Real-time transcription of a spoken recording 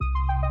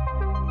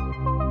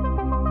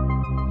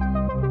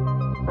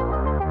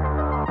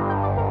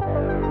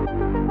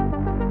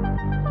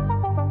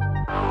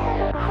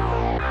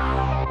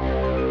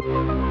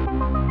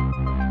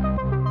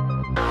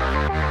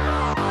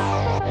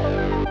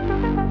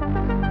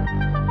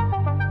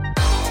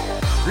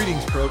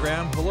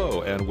program.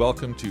 Hello, and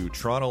welcome to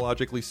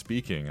Tronologically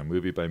Speaking, a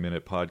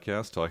movie-by-minute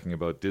podcast talking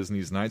about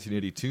Disney's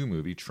 1982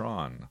 movie,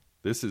 Tron.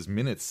 This is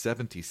minute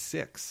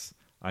 76.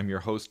 I'm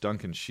your host,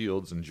 Duncan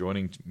Shields, and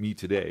joining me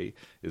today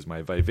is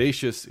my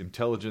vivacious,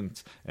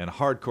 intelligent, and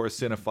hardcore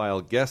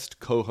cinephile guest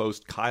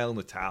co-host, Kyle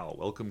Natal.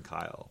 Welcome,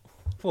 Kyle.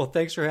 Well,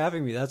 thanks for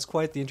having me. That's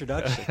quite the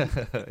introduction.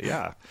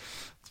 Yeah.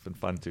 It's been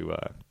fun to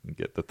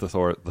get the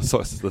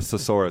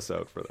thesaurus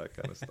out for that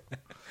kind of stuff.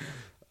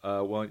 Why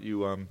don't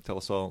you tell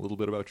us all a little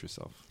bit about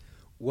yourself?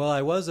 Well,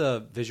 I was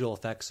a visual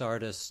effects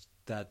artist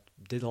that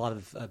did a lot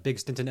of big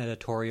stint in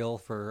editorial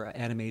for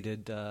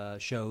animated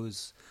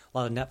shows, a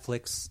lot of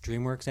Netflix,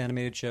 DreamWorks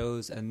animated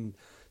shows, and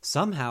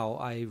somehow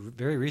I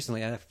very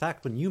recently, and in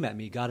fact, when you met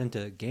me, got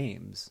into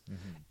games.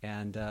 Mm-hmm.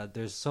 And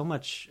there's so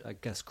much, I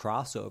guess,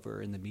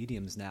 crossover in the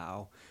mediums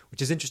now,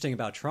 which is interesting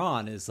about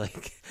Tron is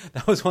like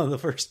that was one of the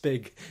first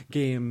big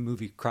game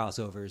movie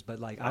crossovers. But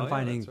like I'm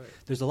finding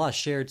there's a lot of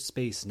shared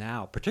space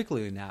now,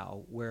 particularly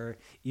now, where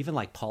even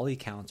like poly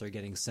counts are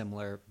getting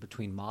similar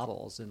between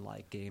models in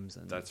like games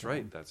and That's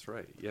right.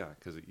 Yeah,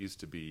 because it used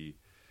to be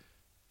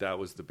that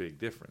was the big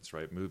difference,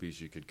 right? Movies,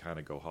 you could kind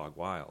of go hog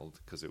wild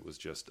because it was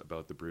just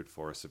about the brute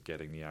force of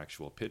getting the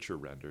actual picture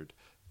rendered.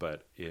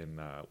 But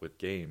with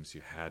games,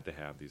 you had to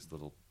have these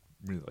little,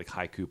 really like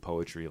haiku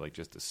poetry, like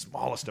just the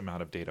smallest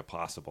amount of data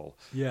possible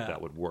that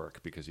would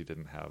work because you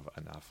didn't have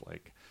enough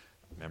like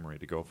memory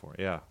to go for it.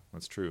 Yeah,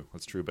 that's true.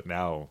 But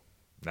now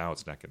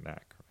it's neck and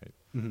neck, right?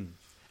 Mm-hmm.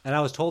 And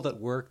I was told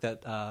at work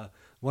that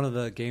one of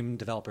the game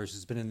developers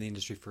who's been in the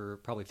industry for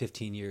probably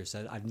 15 years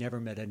said, I've never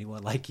met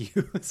anyone like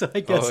you. So I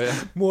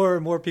guess more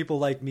and more people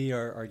like me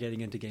are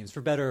getting into games,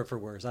 for better or for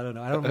worse. I don't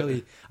know. I don't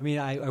really – I mean,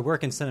 I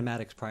work in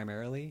cinematics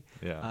primarily.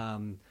 Yeah.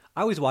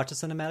 I always watch the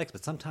cinematics,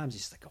 but sometimes you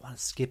just like, I want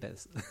to skip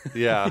it.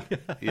 Yeah.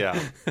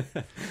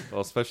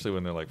 Well, especially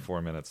when they're like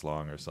 4 minutes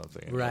long or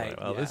something. And right.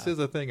 Like, well, this is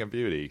a thing of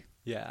beauty.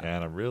 Yeah.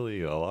 And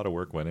a lot of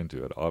work went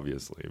into it,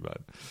 obviously.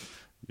 But,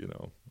 you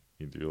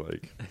do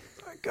like,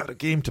 I got a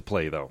game to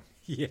play, though.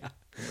 Yeah.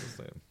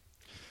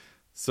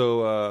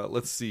 So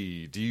let's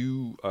see. Do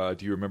you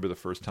remember the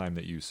first time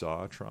that you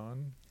saw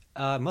Tron?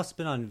 It must have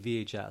been on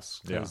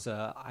VHS because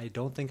I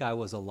don't think I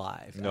was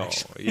alive. No,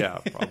 actually. Yeah,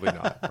 probably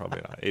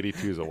not.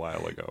 82 is a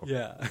while ago.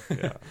 Yeah.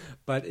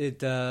 But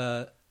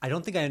I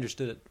don't think I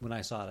understood it when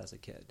I saw it as a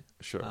kid.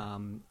 Sure.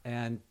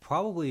 And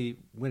probably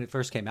when it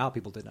first came out,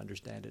 people didn't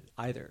understand it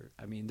either.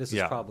 I mean, this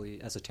is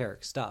probably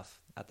esoteric stuff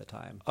at the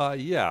time.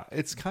 Yeah,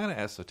 it's kind of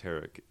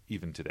esoteric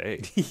even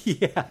today.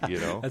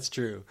 Yeah, that's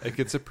true. Like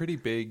it's a pretty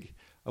big.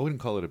 I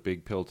wouldn't call it a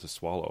big pill to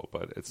swallow,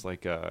 but it's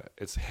like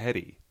it's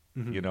heady.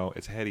 Mm-hmm.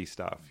 It's heady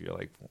stuff. You're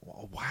like,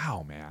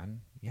 wow,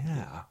 man,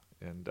 yeah,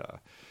 and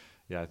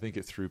I think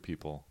it threw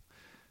people.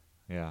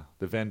 Yeah,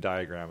 the Venn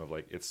diagram of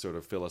like its sort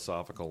of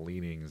philosophical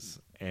leanings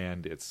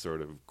and its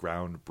sort of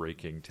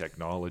groundbreaking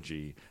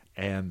technology,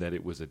 and that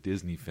it was a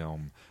Disney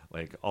film,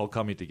 like all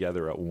coming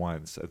together at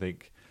once. I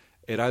think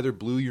it either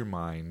blew your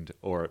mind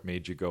or it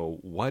made you go,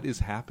 what is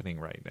happening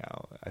right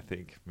now? I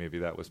think maybe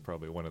that was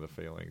probably one of the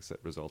failings that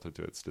resulted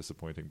to its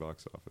disappointing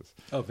box office.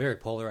 Oh, very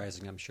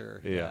polarizing, I'm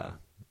sure. Yeah.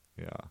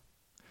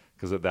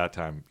 Because at that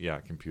time,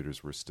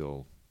 computers were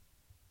still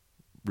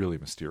really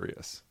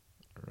mysterious,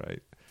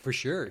 right? For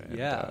sure,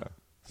 and,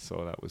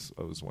 so that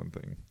was one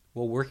thing.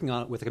 Well, working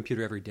on it with a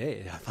computer every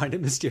day, I find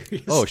it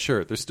mysterious. Oh,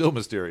 sure. They're still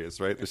mysterious,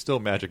 right? They're still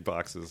magic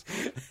boxes.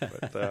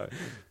 But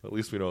at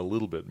least we know a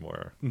little bit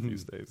more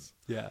these days.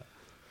 Yeah.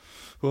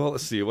 Well,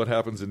 let's see what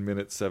happens in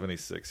minute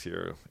 76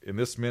 here. In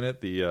this minute,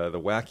 the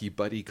wacky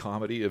buddy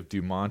comedy of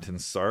Dumont and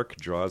Sark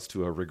draws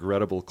to a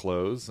regrettable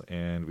close,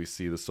 and we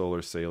see the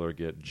Solar Sailor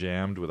get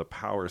jammed with a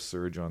power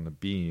surge on the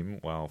beam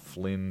while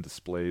Flynn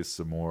displays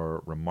some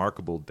more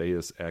remarkable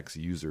Deus Ex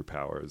user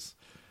powers.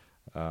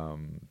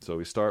 So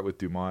we start with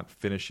Dumont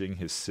finishing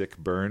his sick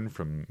burn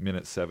from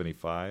minute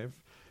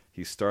 75.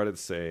 He started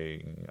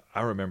saying,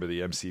 I remember the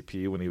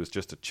MCP when he was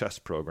just a chess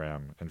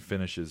program, and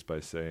finishes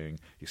by saying,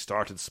 he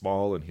started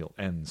small and he'll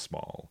end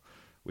small,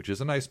 which is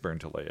a nice burn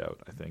to lay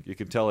out, I think. You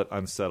can tell it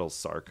unsettles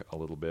Sark a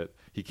little bit.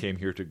 He came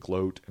here to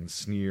gloat and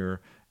sneer,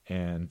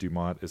 and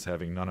Dumont is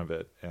having none of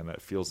it, and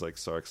it feels like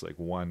Sark's like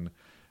one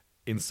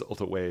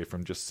insult away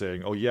from just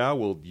saying, oh yeah,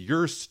 well,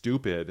 you're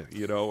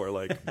stupid, or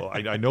like, well,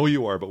 I know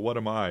you are, but what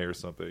am I, or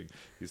something.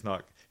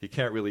 He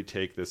can't really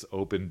take this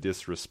open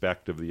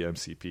disrespect of the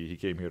MCP. He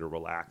came here to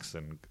relax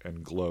and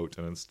gloat,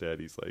 and instead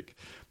he's like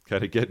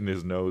kind of getting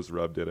his nose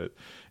rubbed in it.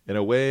 In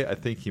a way, I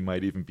think he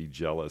might even be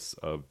jealous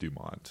of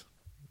Dumont.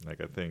 Like,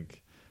 I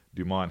think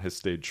Dumont has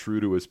stayed true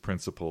to his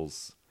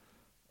principles.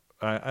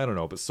 I don't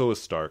know, but so is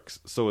Sark.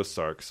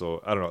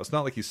 So I don't know. It's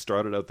not like he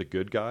started out the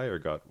good guy or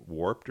got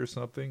warped or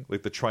something.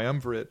 Like the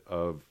triumvirate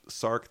of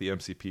Sark, the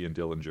MCP, and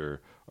Dillinger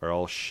are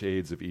all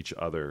shades of each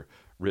other,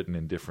 written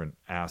in different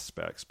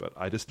aspects. But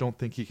I just don't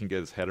think he can get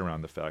his head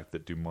around the fact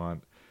that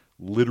Dumont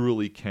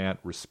literally can't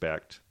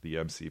respect the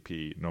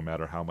MCP no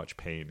matter how much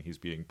pain he's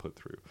being put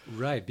through.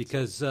 Right,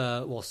 because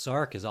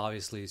Sark is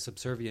obviously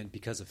subservient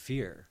because of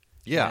fear.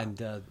 Yeah. And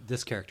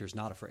this character is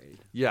not afraid.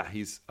 Yeah,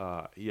 he's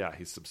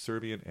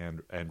subservient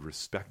and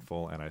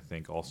respectful, and I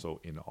think also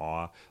in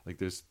awe. Like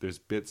there's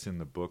bits in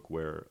the book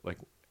where, like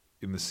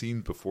in the scene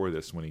before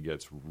this, when he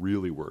gets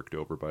really worked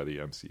over by the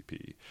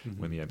MCP,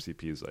 when the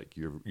MCP is like,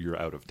 you're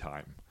out of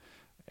time,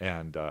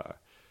 and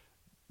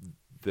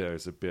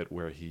there's a bit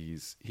where he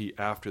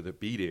after the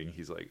beating,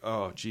 he's like,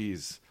 oh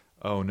geez,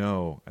 oh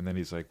no, and then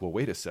he's like, well,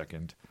 wait a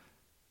second,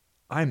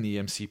 I'm the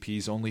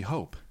MCP's only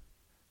hope.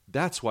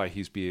 That's why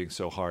he's being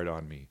so hard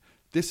on me.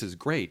 This is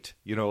great,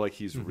 like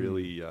he's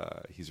really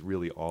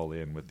all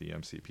in with the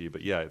MCP.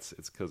 But yeah, it's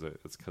because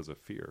of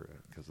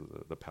fear, because of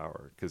the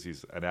power, because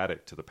he's an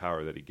addict to the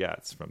power that he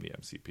gets from the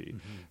MCP.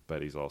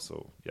 But he's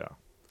also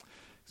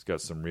he's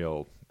got some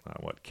real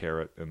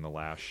carrot in the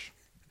lash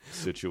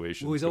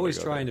situation. Well, he's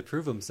always trying to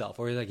prove himself,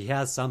 or like he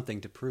has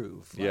something to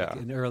prove. Like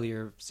in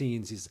earlier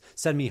scenes, he's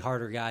send me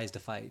harder guys to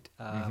fight.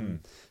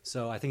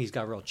 So I think he's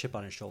got a real chip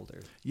on his shoulder.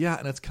 Yeah,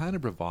 and it's kind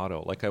of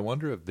bravado. Like I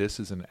wonder if this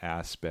is an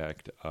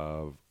aspect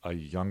of a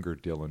younger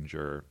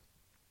Dillinger,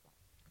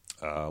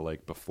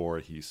 like before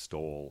he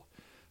stole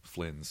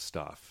Flynn's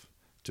stuff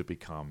to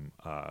become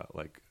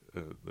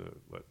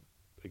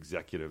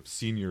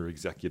senior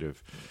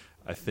executive.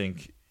 I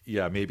think.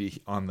 Yeah,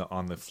 maybe on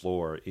the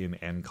floor in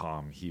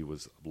NCOM, he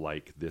was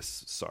like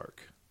this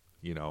Sark,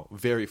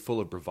 very full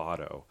of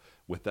bravado,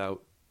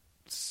 without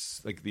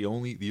like the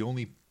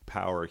only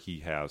power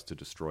he has to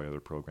destroy other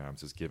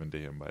programs is given to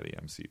him by the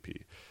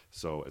MCP.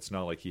 So it's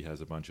not like he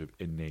has a bunch of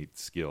innate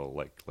skill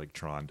like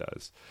Tron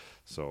does.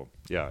 So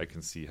yeah, I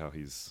can see how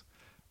he's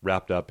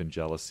wrapped up in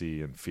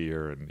jealousy and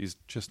fear, and he's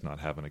just not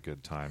having a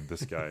good time.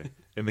 This guy,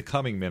 in the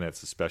coming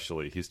minutes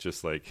especially, he's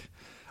just like,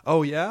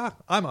 oh yeah,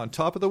 I'm on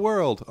top of the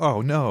world.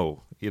 Oh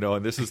no,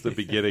 and this is the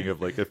beginning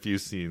of like a few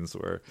scenes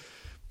where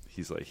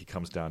he's like, he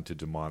comes down to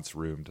Dumont's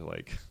room to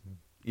like,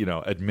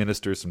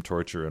 administer some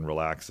torture and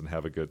relax and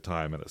have a good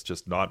time, and it's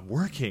just not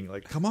working.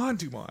 Like, come on,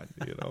 Dumont,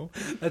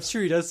 That's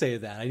true. He does say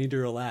that. I need to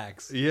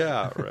relax.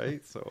 Yeah,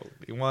 right. So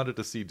he wanted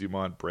to see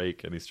Dumont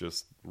break, and he's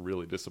just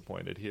really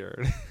disappointed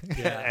here.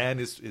 Yeah. And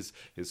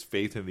his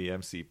faith in the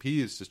MCP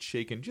is just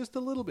shaken just a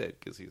little bit,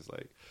 because he's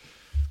like,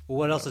 well,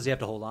 what else does he have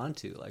to hold on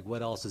to? Like,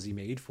 what else is he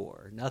made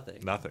for?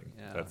 Nothing.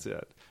 Yeah. That's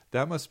it.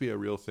 That must be a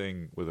real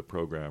thing with a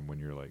program when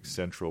your like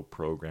central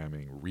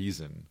programming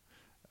reason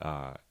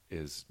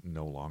is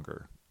no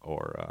longer,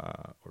 or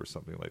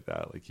something like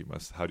that. Like you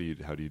must. How do you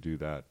do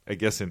that? I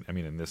guess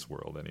in this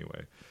world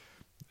anyway.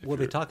 Well,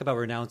 they talk about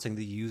renouncing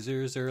the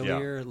users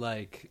earlier. Yeah.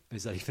 Like,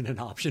 is that even an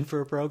option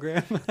for a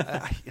program?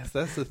 Yes,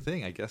 that's the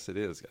thing. I guess it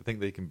is. I think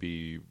they can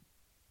be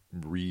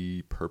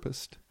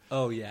repurposed.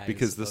 Oh yeah,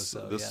 because the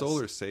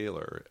Solar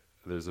Sailor,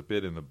 there's a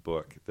bit in the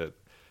book that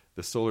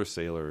the Solar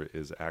Sailor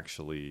is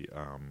actually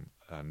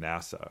a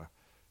NASA.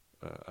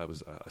 It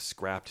was a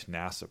scrapped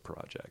NASA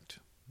project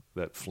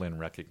that Flynn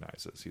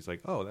recognizes. He's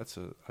like, oh, that's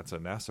a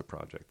NASA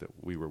project that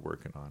we were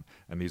working on,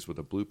 and these were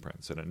the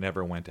blueprints, and it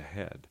never went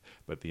ahead.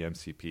 But the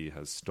MCP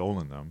has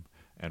stolen them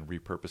and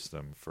repurposed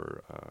them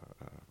for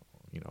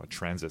a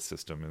transit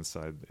system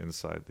inside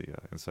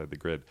the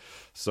grid.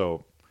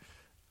 So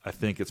I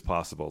think it's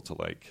possible to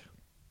like,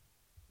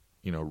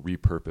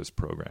 repurpose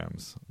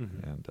programs.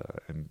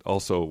 And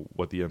also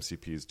what the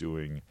MCP is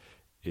doing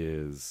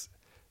is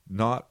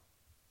not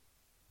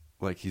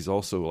like, he's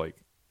also like,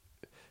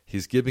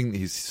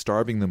 he's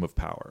starving them of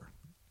power,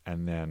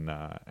 and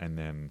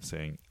then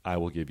saying, I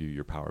will give you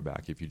your power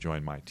back if you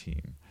join my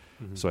team.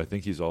 So I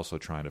think he's also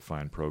trying to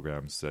find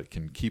programs that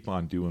can keep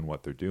on doing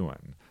what they're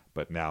doing,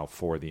 but now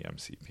for the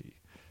MCP.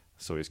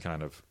 So he's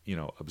kind of,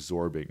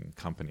 absorbing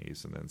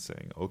companies and then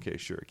saying, okay,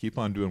 sure, keep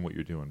on doing what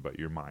you're doing, but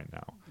you're mine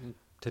now.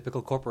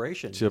 Typical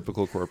corporation.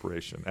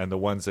 And the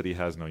ones that he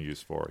has no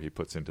use for, he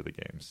puts into the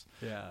games.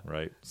 Yeah.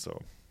 Right?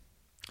 So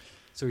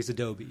he's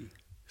Adobe.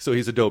 So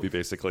he's Adobe,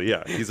 basically.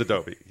 Yeah, he's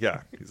Adobe.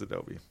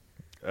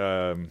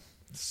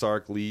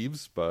 Sark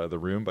leaves the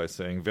room by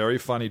saying, very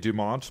funny,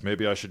 Dumont.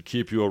 Maybe I should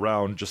keep you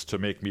around just to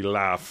make me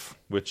laugh,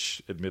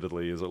 which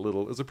admittedly is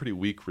a pretty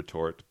weak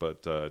retort,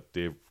 but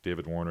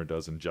David Warner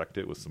does inject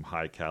it with some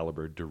high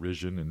caliber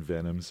derision and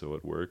venom, so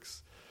it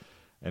works.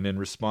 And in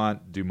response,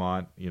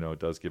 Dumont,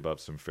 does give up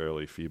some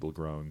fairly feeble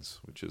groans,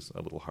 which is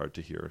a little hard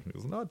to hear. He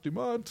goes, not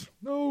Dumont,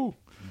 no.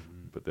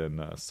 But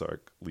then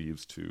Sark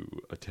leaves to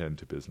attend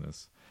to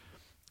business.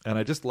 And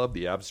I just love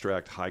the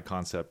abstract,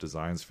 high-concept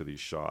designs for these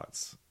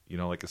shots.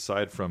 Like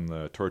aside from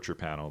the torture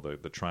panel,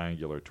 the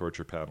triangular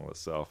torture panel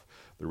itself,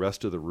 the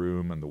rest of the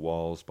room and the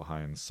walls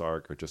behind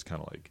Sark are just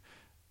kind of like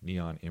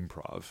neon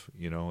improv.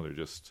 They're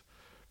just,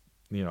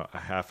 I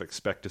half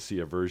expect to see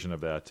a version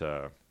of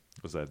that,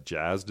 was that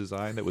jazz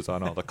design that was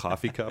on all the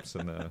coffee cups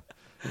in the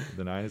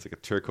 90s, like a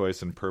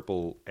turquoise and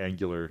purple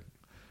angular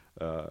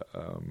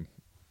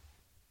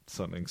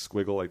something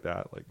squiggle like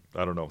that, like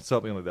I don't know,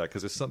 something like that,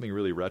 because there's something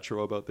really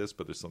retro about this,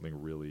 but there's something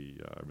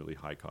really really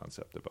high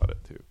concept about it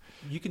too.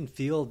 You can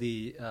feel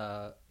the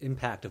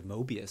impact of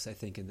Mobius, I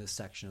think, in this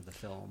section of the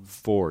film,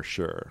 for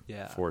sure.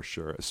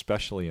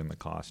 Especially in the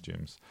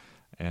costumes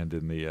and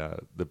in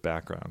the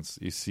backgrounds.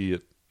 You see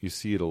it You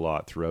see it a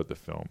lot throughout the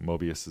film.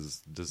 Mobius's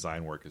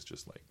design work is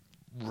just like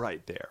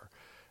right there.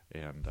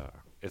 And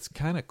it's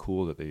kind of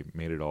cool that they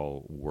made it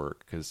all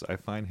work, because I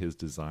find his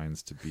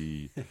designs to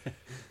be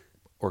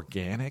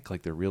organic.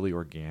 Like, they're really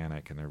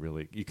organic, and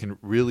you can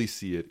really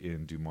see it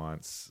in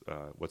Dumont's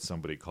what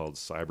somebody called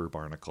cyber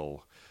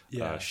barnacle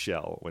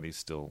shell when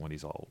he's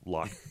all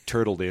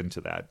turtled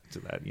into that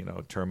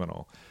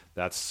terminal.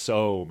 That's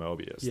so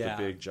Mobius. The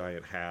big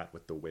giant hat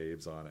with the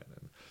waves on it.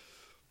 And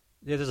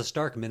yeah, there's a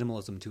stark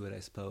minimalism to it,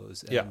 I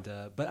suppose. And,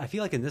 but I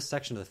feel like in this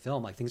section of the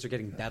film, like, things are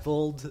getting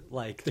beveled.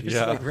 Like, there's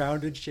like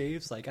rounded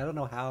shapes. Like, I don't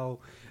know how.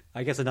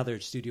 I guess another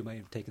studio might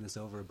have taken this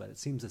over, but it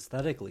seems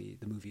aesthetically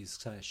the movie's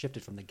kind of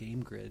shifted from the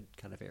game grid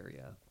kind of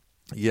area.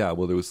 Yeah,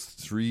 well, there was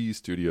 4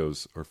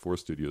 studios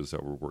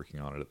that were working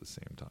on it at the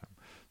same time.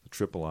 The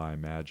Triple I,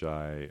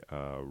 Magi,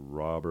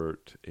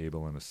 Robert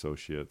Abel and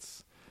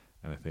Associates,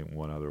 and I think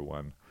one other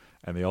one.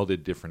 And they all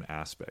did different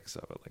aspects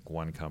of it. Like,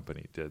 one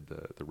company did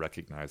the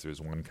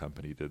recognizers, one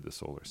company did the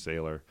Solar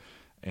Sailor,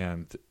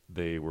 and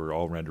they were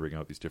all rendering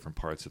out these different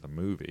parts of the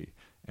movie.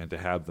 And to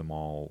have them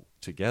all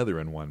together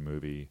in one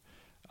movie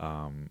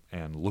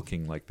and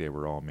looking like they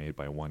were all made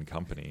by one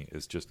company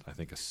is just, I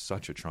think,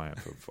 such a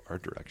triumph of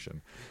art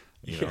direction.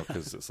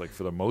 Because it's like,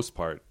 for the most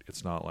part,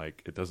 it's not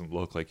like, it doesn't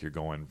look like you're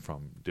going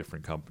from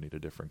different company to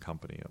different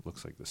company. It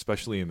looks like,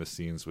 especially in the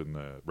scenes when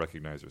the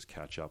recognizers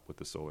catch up with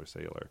the Solar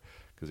Sailor,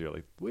 because you're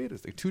like, wait,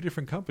 it's like 2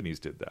 different companies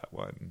did that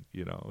one,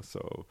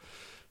 so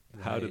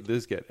how did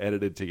this get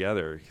edited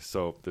together?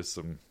 So there's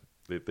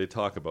they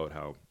talk about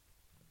how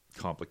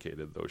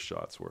complicated those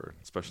shots were,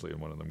 especially in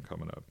one of them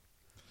coming up.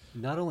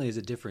 Not only is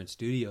it different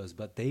studios,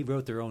 but they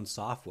wrote their own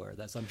software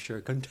that's, I'm sure,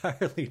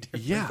 entirely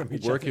different from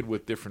each working other.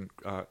 with different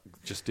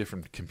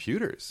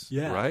computers,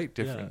 Yeah, right?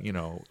 Different,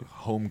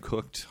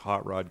 home-cooked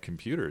hot rod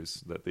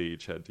computers that they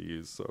each had to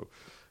use. So,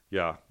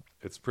 yeah,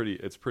 it's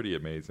pretty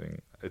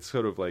amazing. It's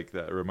sort of like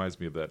that. It reminds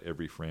me of that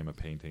Every Frame a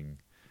Painting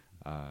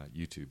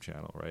YouTube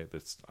channel, right?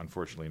 That's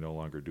unfortunately no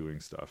longer doing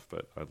stuff,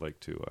 but I'd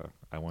like to.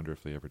 I wonder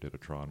if they ever did a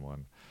Tron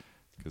one.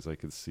 Because I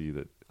could see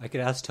that. I could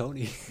ask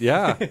Tony.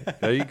 Yeah,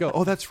 there you go.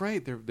 Oh, that's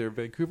right. They're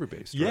Vancouver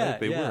based. Right?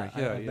 They were.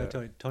 Yeah, I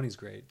know Tony's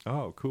great.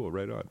 Oh, cool.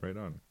 Right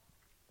on.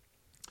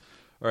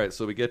 All right,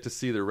 so we get to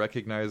see the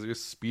recognizers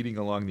speeding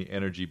along the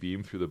energy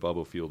beam through the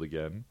bubble field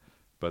again,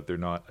 but they're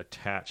not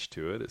attached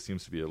to it. It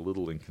seems to be a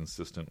little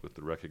inconsistent with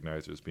the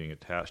recognizers being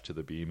attached to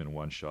the beam in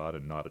one shot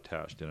and not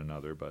attached in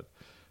another, but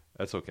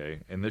that's okay.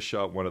 In this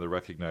shot, one of the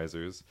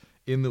recognizers,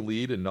 in the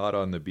lead and not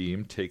on the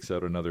beam, takes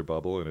out another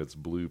bubble in its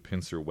blue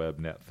pincer web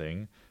net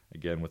thing,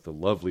 again with the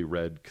lovely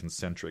red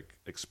concentric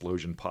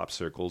explosion pop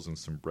circles and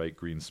some bright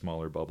green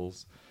smaller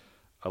bubbles.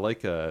 I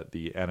like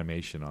the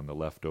animation on the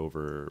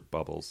leftover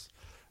bubbles,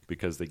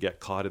 because they get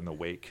caught in the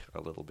wake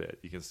a little bit.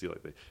 You can see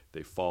like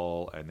they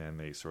fall and then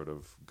they sort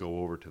of go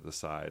over to the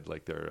side,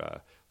 like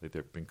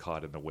they've been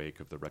caught in the wake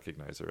of the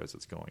recognizer as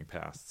it's going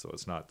past. So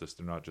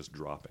they're not just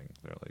dropping.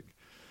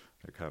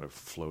 They're kind of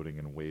floating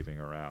and waving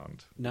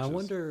around. Now I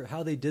wonder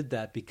how they did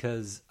that,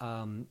 because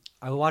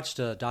I watched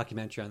a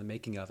documentary on the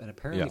making of, and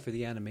apparently for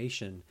the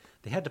animation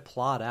they had to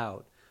plot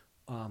out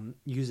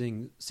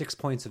using 6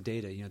 points of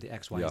data, the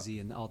X, Y, Z,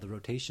 and all the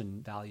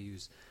rotation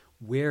values,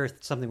 where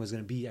something was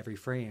going to be every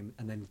frame,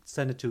 and then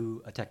send it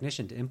to a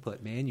technician to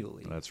input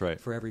manually. That's right.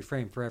 For every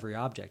frame, for every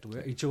object.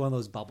 Were each one of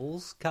those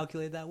bubbles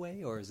calculated that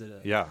way, or is it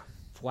a... Yeah.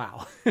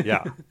 Wow.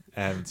 Yeah.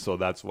 And so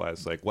that's why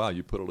it's like, wow,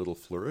 you put a little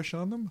flourish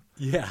on them?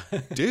 Yeah.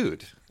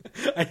 Dude.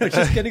 I know,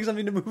 just getting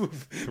something to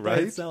move by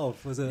right?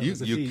 itself was a You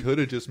feat. could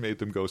have just made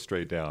them go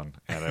straight down,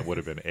 and it would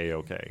have been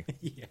A-okay.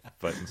 Yeah.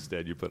 But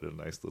instead you put a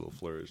nice little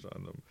flourish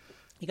on them.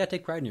 You got to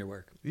take pride in your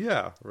work.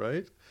 Yeah,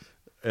 right?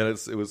 And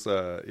it was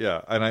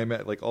and I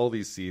met, like, all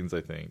these scenes,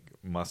 I think,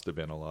 must have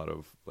been a lot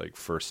of, like,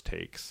 first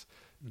takes,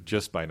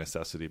 just by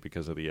necessity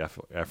because of the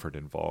effort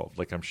involved.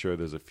 Like, I'm sure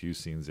there's a few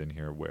scenes in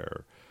here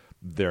where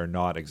they're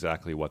not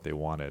exactly what they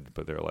wanted,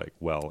 but they're like,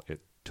 well,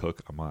 it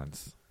took a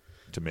month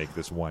to make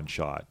this one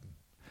shot,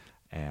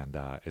 and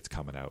it's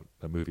coming out.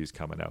 The movie's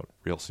coming out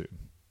real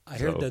soon. I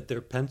heard that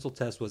their pencil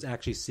test was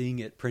actually seeing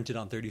it printed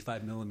on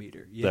 35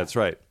 millimeter. Yeah. That's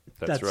right.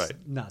 That's right.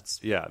 Nuts.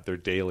 Yeah, their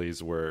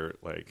dailies were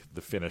like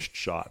the finished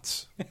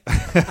shots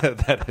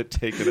that had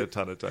taken a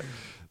ton of time.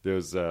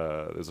 There's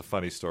a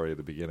funny story at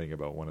the beginning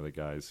about one of the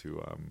guys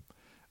who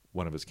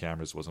one of his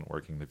cameras wasn't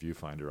working. The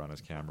viewfinder on his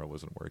camera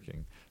wasn't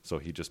working, so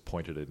he just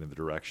pointed it in the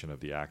direction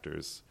of the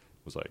actors.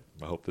 Was like,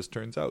 I hope this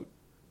turns out.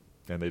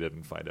 And they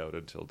didn't find out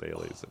until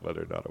dailies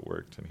whether or not it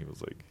worked. And he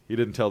was like, he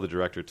didn't tell the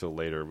director till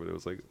later, but it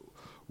was like,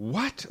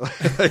 what?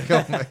 Like,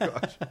 oh my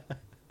gosh.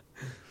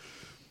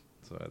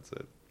 So that's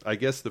it. I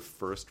guess the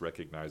first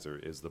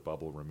recognizer is the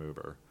bubble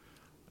remover,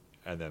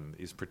 and then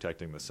he's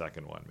protecting the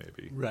second one,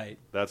 maybe. Right.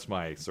 That's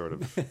my sort of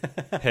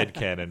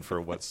headcanon for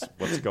what's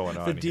going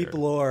on the deep here.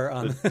 lore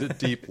on the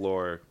deep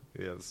lore.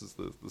 Yeah, this is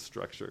the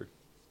structure.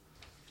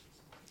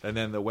 And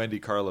then the Wendy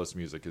Carlos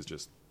music is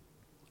just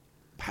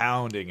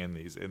pounding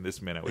in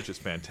this minute, which is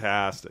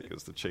fantastic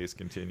as the chase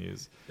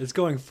continues. It's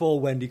going full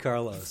Wendy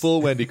Carlos.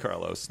 Full Wendy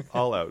Carlos,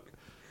 all out.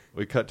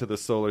 We cut to the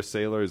Solar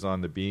Sailors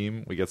on the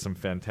beam. We get some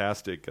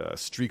fantastic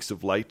streaks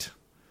of light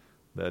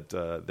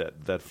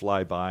that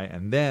fly by,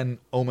 and then,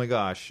 oh my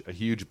gosh, a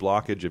huge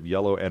blockage of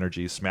yellow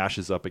energy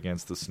smashes up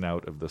against the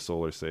snout of the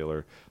Solar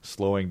Sailor,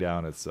 slowing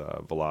down its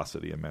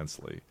velocity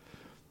immensely.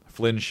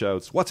 Flynn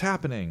shouts, "What's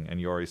happening?"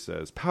 And Yori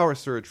says, "Power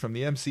surge from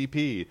the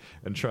MCP."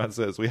 And Tron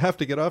says, "We have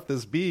to get off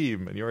this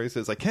beam." And Yori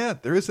says, "I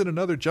can't. There isn't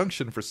another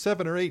junction for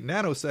 7 or 8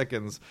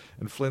 nanoseconds."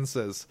 And Flynn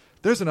says,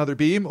 "There's another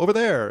beam over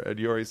there." And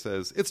Yori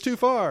says, "It's too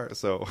far."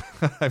 So,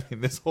 I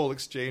mean, this whole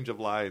exchange of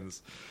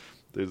lines,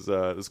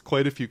 there's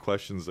quite a few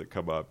questions that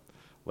come up.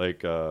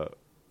 Like,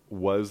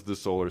 was the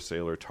Solar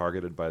Sailor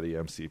targeted by the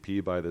MCP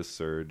by this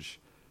surge?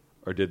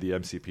 Or did the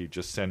MCP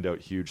just send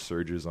out huge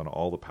surges on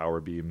all the power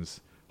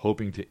beams,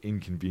 hoping to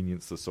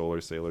inconvenience the Solar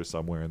Sailor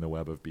somewhere in the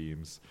web of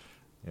beams?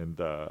 And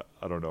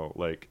I don't know,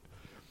 like,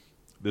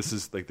 this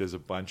is like, there's a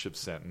bunch of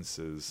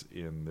sentences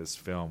in this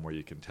film where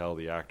you can tell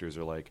the actors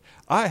are like,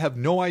 I have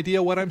no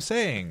idea what I'm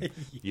saying.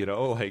 You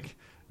know, like,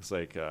 it's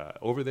like,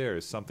 over there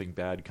is something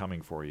bad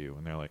coming for you.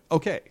 And they're like,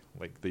 okay.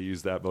 Like, they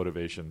use that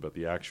motivation, but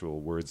the actual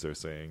words they're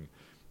saying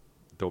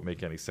don't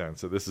make any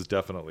sense. So this is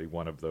definitely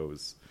one of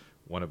those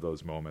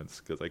moments,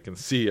 because I can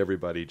see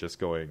everybody just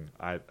going,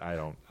 I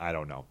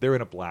don't know. They're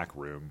in a black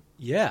room,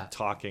 Yeah.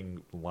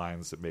 talking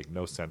lines that make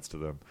no sense to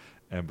them,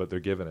 but they're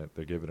giving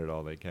it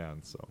all they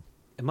can. So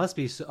It must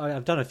be.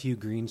 I've done a few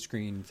green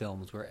screen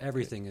films where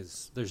everything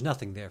there's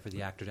nothing there for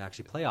the actor to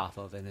actually play off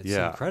of, and it's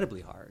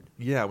incredibly hard.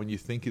 Yeah, when you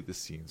think of the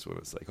scenes when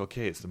it's like,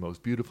 okay, it's the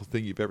most beautiful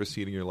thing you've ever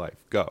seen in your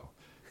life, go.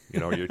 You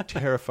know, you're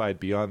terrified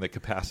beyond the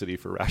capacity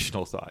for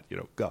rational thought, you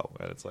know, go.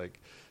 And it's like,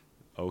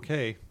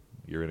 okay,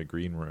 you're in a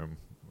green room.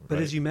 But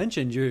right? as you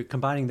mentioned, you're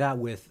combining that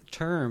with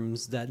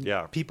terms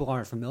that people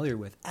aren't familiar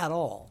with at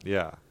all.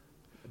 Yeah.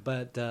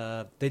 But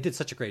they did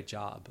such a great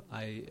job.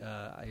 I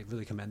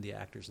really commend the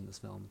actors in this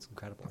film. It's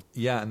incredible.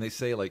 Yeah, and they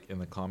say, like, in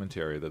the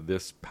commentary that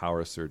this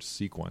power surge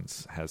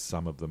sequence has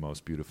some of the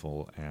most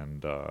beautiful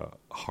and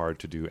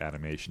hard-to-do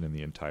animation in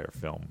the entire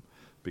film.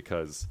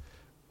 Because,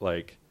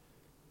 like,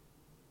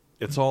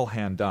 it's all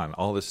hand-done.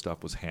 All this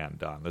stuff was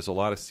hand-done. There's a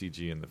lot of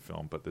CG in the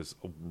film, but there's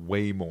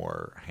way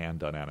more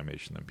hand-done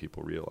animation than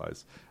people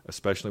realize,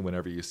 especially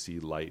whenever you see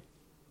light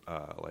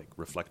like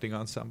reflecting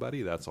on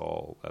somebody. That's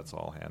all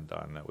hand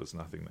done. That was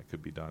nothing that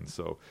could be done.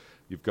 So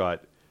you've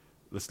got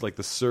this, like,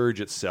 the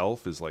surge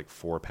itself is like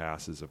 4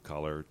 passes of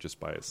color just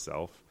by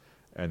itself,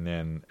 and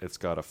then it's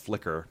got a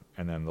flicker,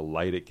 and then the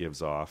light it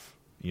gives off,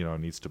 you know,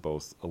 needs to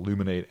both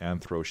illuminate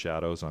and throw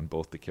shadows on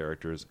both the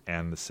characters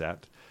and the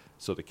set.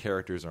 So the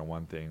characters are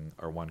one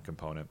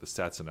component, the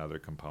set's another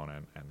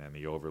component, and then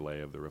the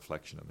overlay of the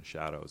reflection and the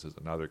shadows is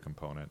another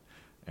component.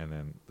 And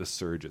then the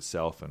surge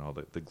itself and all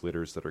the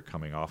glitters that are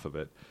coming off of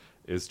it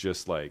is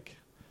just like,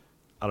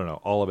 I don't know,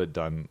 all of it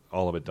done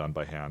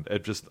by hand.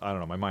 It just, I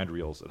don't know, my mind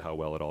reels at how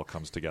well it all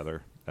comes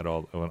together and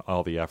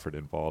all the effort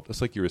involved.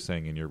 It's like you were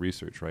saying in your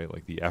research, right?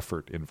 Like the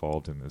effort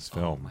involved in this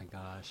film. Oh my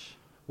gosh.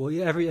 Well,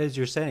 yeah, as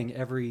you're saying,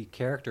 every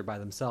character by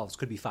themselves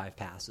could be 5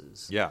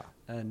 passes. Yeah.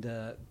 And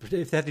if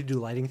they have to do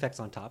lighting effects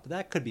on top of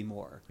that, could be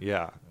more.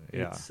 Yeah,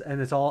 yeah. And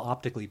it's all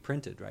optically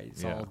printed, right?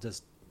 It's all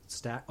just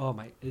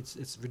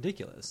it's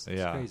ridiculous.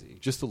 It's crazy.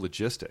 Just the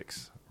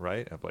logistics,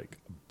 right? Of like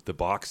the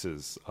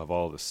boxes of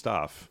all the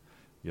stuff.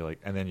 You're like,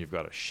 and then you've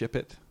got to ship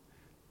it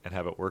and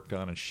have it worked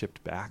on and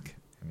shipped back.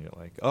 And you're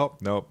like, oh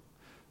nope,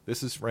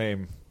 this is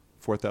frame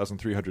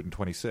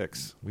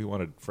 4,326. We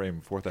wanted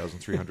frame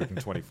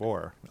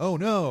 4,324. Oh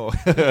no,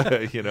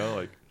 you know,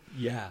 like,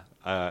 yeah.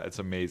 It's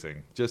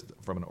amazing just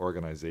from an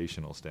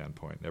organizational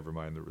standpoint. Never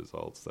mind the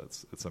results.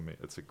 It's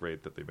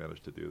great that they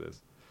managed to do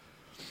this.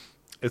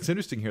 It's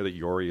interesting here that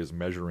Yori is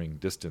measuring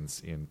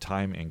distance in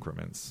time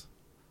increments.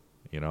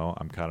 You know,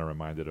 I'm kind of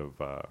reminded of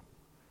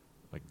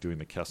like doing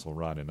the Kessel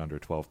Run in under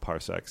 12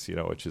 parsecs, you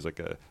know, which is like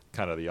a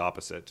kind of the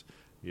opposite.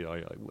 You know,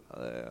 you're like,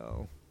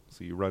 well,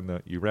 so you ran the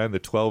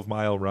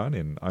 12-mile run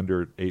in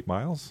under 8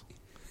 miles.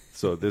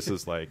 So this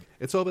is like,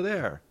 it's over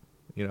there,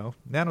 you know,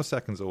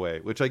 nanoseconds away,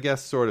 which I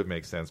guess sort of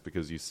makes sense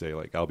because you say,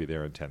 like, I'll be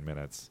there in 10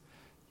 minutes.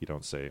 You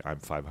don't say I'm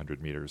 500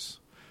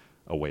 meters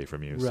away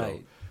from you. Right.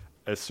 So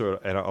it's sort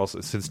of, and also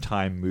since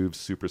time moves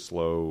super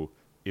slow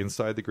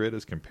inside the grid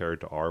as compared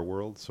to our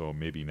world, so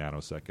maybe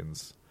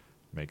nanoseconds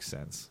makes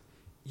sense.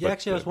 Yeah, but,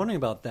 actually, I was wondering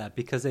about that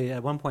because they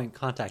at one point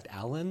contact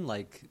Alan.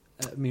 Like,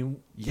 I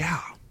mean, yeah.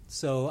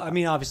 So, I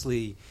mean,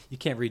 obviously, you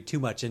can't read too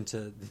much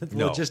into the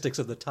logistics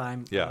of the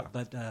time. Yeah.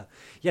 But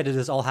did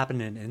this all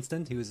happen in an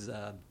instant? He was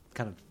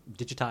kind of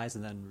digitized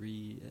and then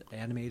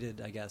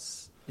reanimated, I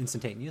guess,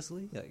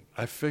 instantaneously. Like,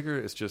 I figure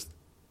it's just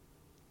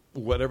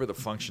whatever the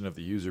function of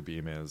the user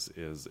beam is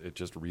it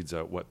just reads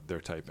out what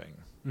they're typing,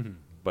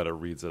 but it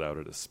reads it out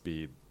at a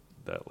speed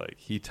that, like,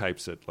 he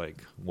types it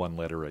like 1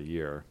 letter a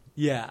year.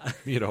 Yeah,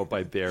 you know,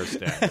 by their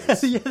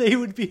standards. Yeah, they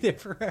would be there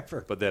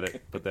forever. But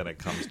then it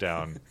comes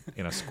down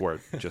in a squirt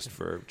just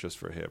for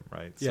him,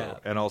 right? So, yeah.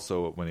 And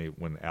also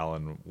when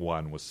Alan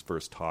 1 was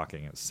first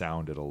talking, it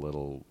sounded a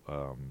little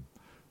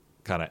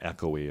kind of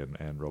echoey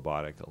and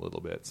robotic a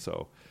little bit.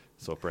 So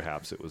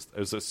perhaps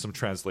there's some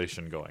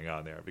translation going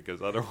on there,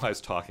 because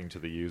otherwise talking to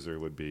the user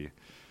would be,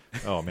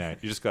 oh man,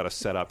 you just got to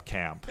set up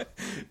camp.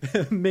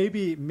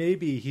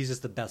 Maybe he's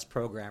just the best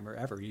programmer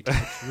ever. He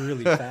types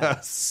really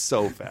fast.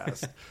 So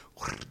fast.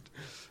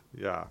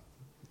 Yeah,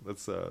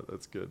 that's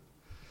good.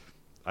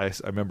 I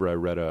remember I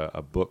read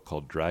a book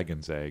called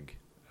Dragon's Egg,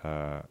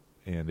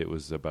 and it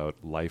was about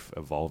life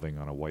evolving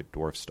on a white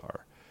dwarf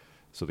star.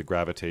 So the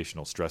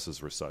gravitational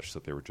stresses were such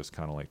that they were just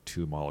kind of like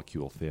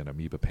 2-molecule thin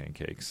amoeba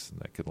pancakes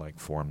that could like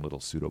form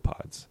little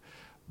pseudopods.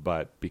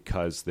 But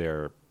because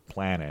their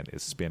planet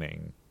is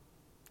spinning,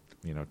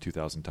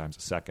 2,000 times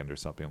a second or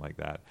something like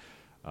that,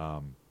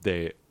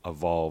 they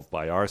evolve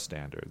by our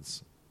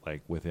standards,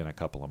 like within a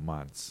couple of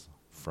months,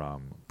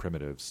 from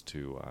primitives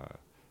to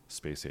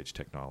space age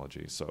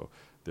technology. So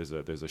there's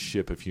a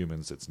ship of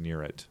humans that's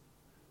near it,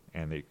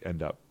 and they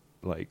end up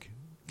like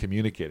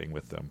communicating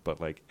with them,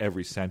 but like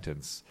every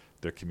sentence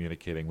they're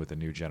communicating with a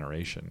new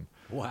generation.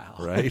 Wow.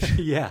 Right?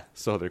 Yeah.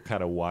 So they're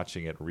kind of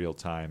watching it real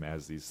time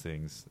as these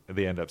things,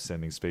 they end up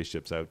sending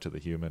spaceships out to the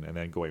human and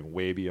then going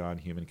way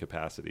beyond human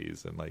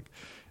capacities and like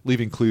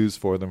leaving clues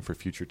for them for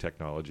future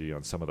technology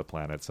on some of the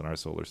planets in our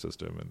solar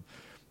system. And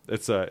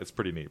it's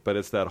pretty neat, but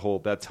it's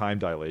that time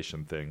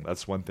dilation thing.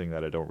 That's one thing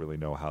that I don't really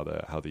know how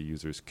the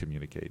users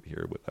communicate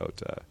here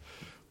without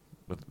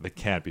it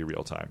can't be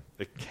real time.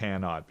 It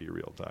cannot be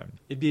real time.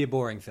 It'd be a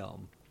boring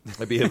film.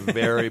 It'd be a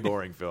very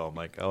boring film.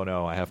 Like, oh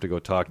no, I have to go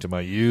talk to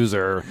my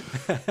user.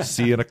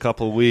 See you in a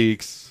couple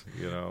weeks.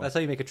 That's how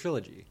you make a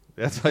trilogy.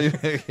 That's how you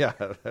make. Yeah,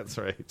 that's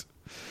right.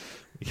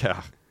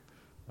 Yeah.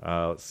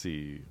 Let's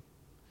see.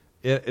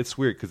 It's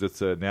weird because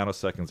it's a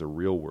nanoseconds, a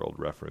real world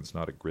reference,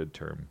 not a grid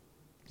term.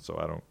 So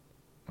I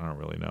don't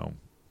really know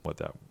what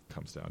that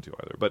comes down to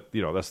either. But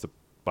that's the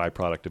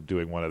byproduct of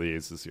doing one of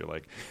these. Is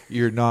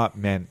you're not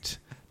meant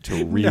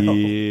to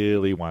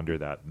really wonder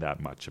that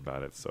much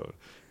about it. So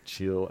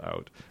chill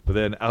out. But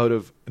then out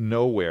of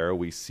nowhere,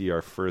 we see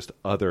our first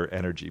other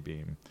energy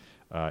beam.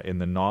 In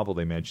the novel,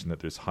 they mention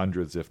that there's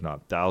hundreds, if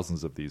not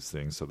thousands, of these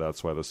things. So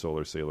that's why the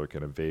solar sailor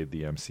can evade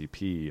the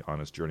MCP on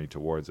his journey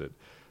towards it,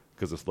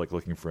 because it's like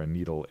looking for a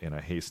needle in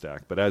a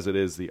haystack. But as it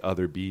is, the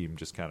other beam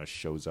just kind of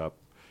shows up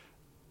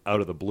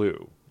out of the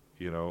blue,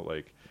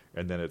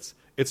 and then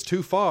it's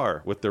too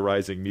far with the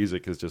rising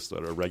music is just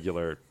sort of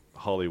regular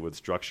Hollywood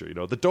structure.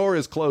 The door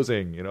is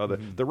closing,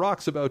 the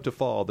rock's about to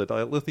fall,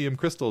 the lithium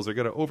crystals are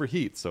going to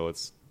overheat. So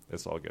it's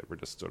all good. We're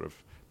just sort of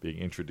being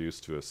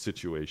introduced to a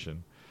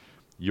situation.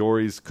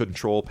 Yori's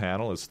control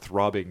panel is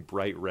throbbing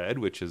bright red,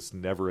 which is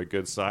never a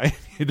good sign.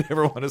 You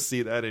never want to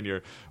see that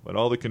when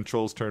all the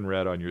controls turn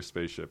red on your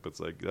spaceship.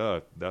 It's like,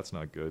 that's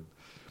not good.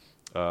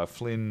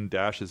 Flynn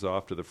dashes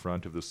off to the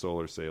front of the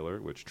solar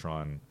sailor, which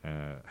Tron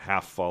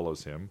half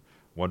follows him,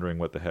 wondering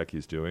what the heck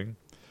he's doing.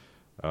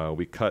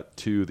 We cut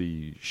to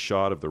the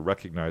shot of the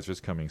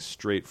recognizers coming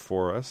straight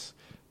for us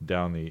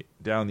down the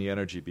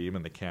energy beam,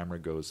 and the camera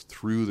goes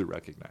through the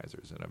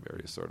recognizers in a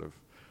very sort of,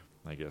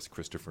 I guess,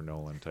 Christopher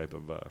Nolan type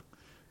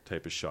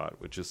of shot,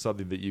 which is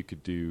something that you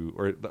could do,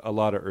 or a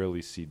lot of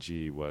early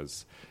CG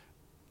was,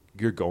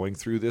 you're going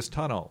through this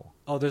tunnel.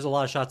 Oh, there's a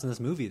lot of shots in this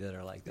movie that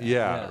are like that.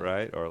 Yeah.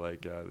 Right? Or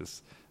like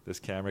this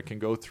camera can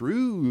go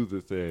through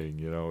the thing,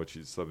 which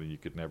is something you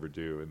could never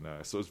do.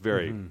 And so it's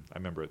very, I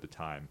remember at the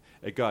time,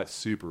 it got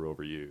super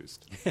overused.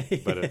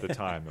 But at the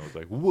time, it was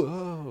like,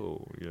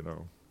 whoa,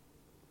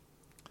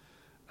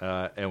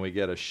 And we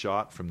get a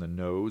shot from the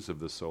nose of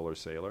the solar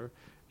sailor,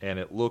 and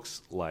it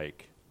looks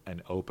like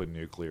an open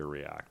nuclear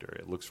reactor.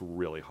 It looks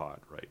really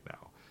hot right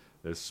now.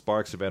 There's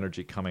sparks of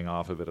energy coming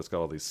off of it. It's got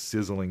all these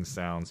sizzling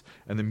sounds.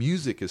 And the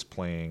music is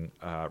playing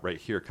right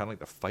here, kind of like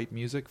the fight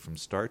music from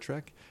Star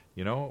Trek,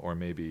 or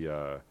maybe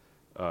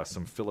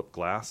some Philip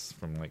Glass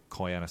from like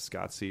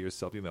Koyaanisqatsi or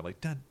something. That like,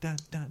 dun, dun,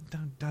 dun,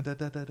 dun, dun, dun,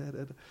 dun, dun, dun,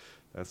 dun,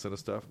 that sort of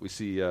stuff. We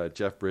see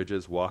Jeff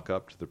Bridges walk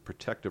up to the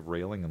protective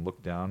railing and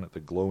look down at the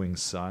glowing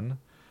sun.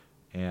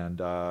 And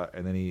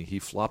then he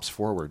flops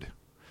forward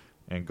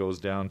and goes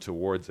down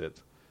towards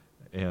it.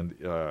 And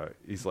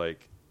he's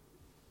like,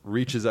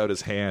 reaches out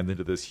his hand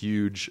into this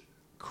huge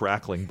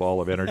crackling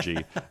ball of energy.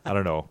 I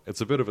don't know.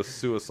 It's a bit of a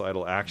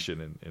suicidal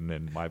action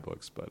in my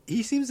books, but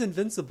he seems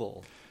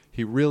invincible.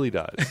 He really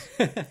does.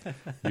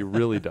 He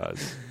really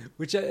does.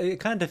 Which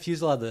it kind of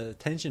diffused a lot of the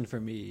tension for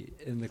me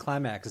in the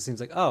climax. It seems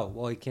like, oh,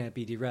 well, he can't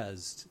be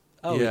derezzed.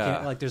 Oh, yeah. He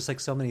can't, like, there's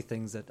like so many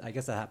things that I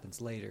guess that happens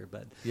later,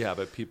 but yeah,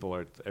 but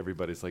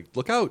everybody's like,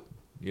 look out.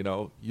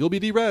 You'll be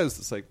derezzed.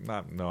 It's like,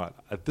 no.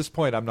 At this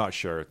point, I'm not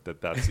sure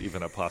that that's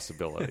even a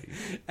possibility.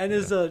 And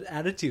his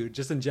attitude,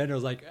 just in general,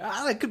 is like,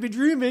 I could be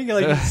dreaming.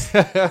 Like,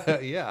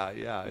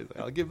 yeah.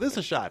 I'll give this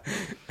a shot.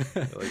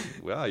 Like,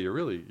 wow, you're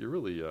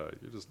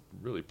just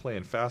really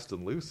playing fast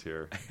and loose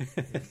here.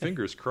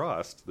 Fingers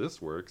crossed,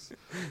 this works.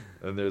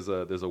 And there's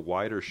a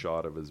wider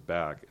shot of his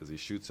back as he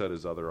shoots out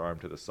his other arm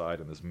to the side,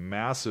 and this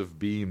massive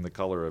beam, the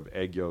color of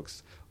egg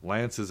yolks,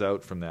 lances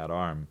out from that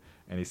arm.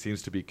 And he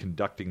seems to be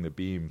conducting the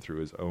beam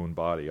through his own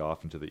body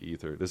off into the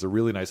ether. There's a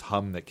really nice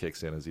hum that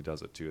kicks in as he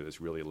does it, too.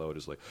 It's really low,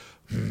 just like,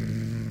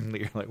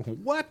 suddenly you're like,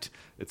 what?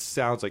 It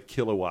sounds like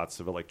kilowatts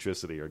of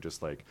electricity are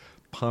just like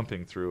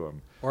pumping through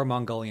them. Or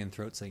Mongolian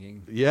throat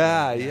singing.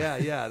 Yeah,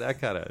 that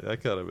kind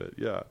of it,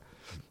 yeah.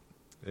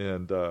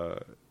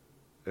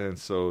 And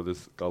so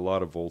there's a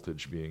lot of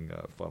voltage being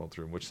funneled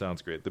through him, which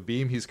sounds great. The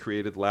beam he's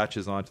created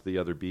latches onto the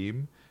other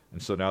beam,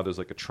 and so now there's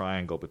like a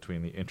triangle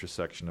between the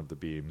intersection of the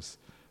beams.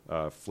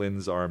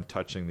 Flynn's arm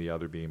touching the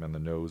other beam and the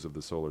nose of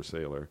the Solar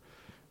Sailor.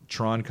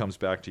 Tron comes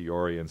back to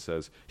Yori and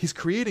says, he's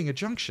creating a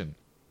junction.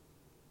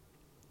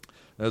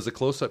 Now, there's a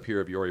close-up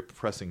here of Yori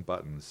pressing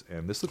buttons,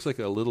 and this looks like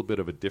a little bit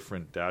of a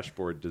different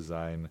dashboard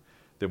design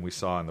than we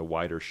saw in the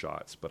wider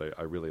shots, but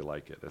I really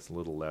like it. It's a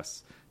little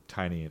less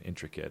tiny and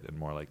intricate and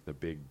more like the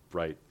big,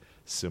 bright,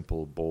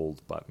 simple,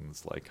 bold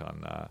buttons like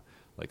on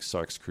like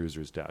Sark's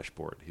Cruiser's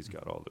dashboard. He's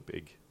got all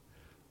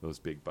those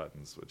big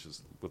buttons, which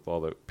is with all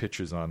the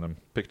pictures on them,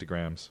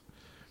 pictograms.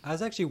 I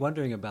was actually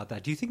wondering about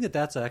that. Do you think that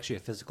that's actually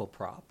a physical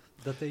prop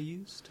that they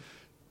used?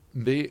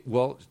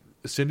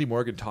 Cindy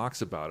Morgan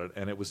talks about it,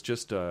 and it was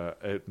just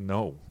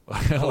no,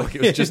 like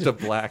it was just a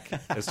black.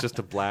 It's just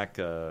a black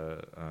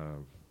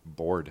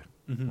board,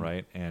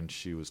 right? And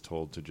she was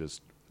told to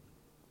just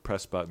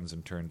press buttons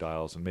and turn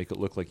dials and make it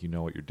look like you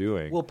know what you're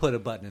doing. We'll put a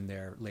button in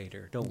there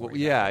later. Don't worry.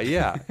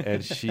 Yeah.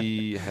 And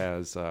she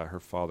has her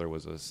father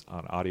was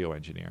an audio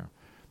engineer.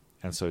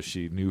 And so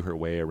she knew her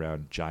way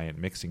around giant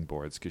mixing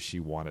boards because she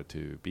wanted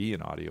to be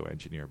an audio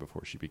engineer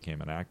before she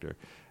became an actor.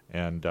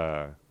 And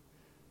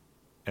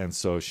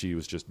so she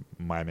was just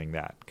miming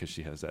that because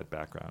she has that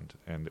background.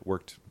 And it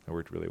worked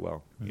really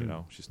well. You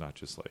know, she's not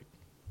just like,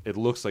 it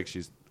looks like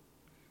she's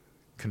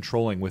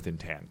controlling with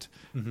intent,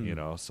 you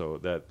know, so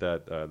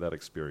that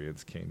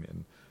experience came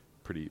in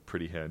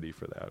pretty handy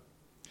for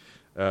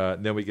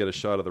that. Then we get a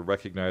shot of the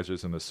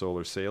recognizers and the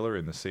Solar Sailor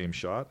in the same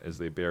shot as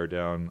they bear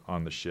down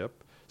on the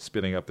ship,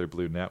 spinning up their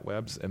blue net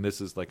webs. And this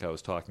is like I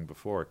was talking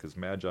before, because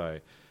Magi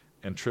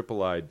and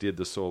Triple I did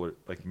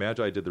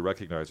Magi did the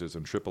recognizers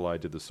and Triple I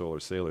did the Solar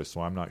Sailor,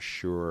 so I'm not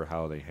sure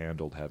how they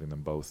handled having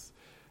them both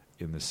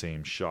in the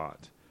same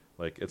shot.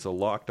 Like, it's a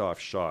locked off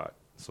shot,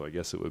 so I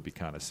guess it would be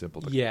kind of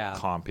simple to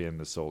comp in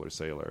the Solar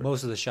Sailor.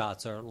 Most of the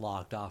shots are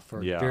locked off for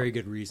very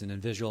good reason,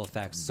 and visual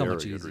effects so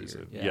much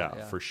easier.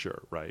 Yeah, for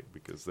sure, right?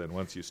 Because then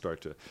once you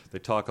start to, they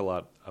talk a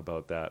lot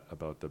about that,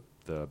 about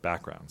the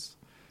backgrounds,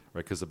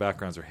 right? Because the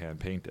backgrounds are hand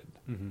painted,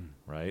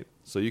 right?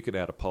 So you could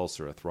add a pulse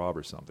or a throb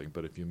or something,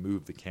 but if you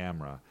move the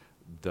camera,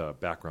 the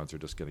backgrounds are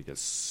just going to get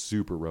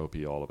super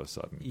ropey all of a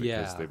sudden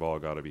because they've all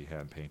got to be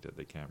hand painted.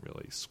 They can't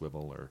really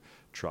swivel or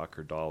truck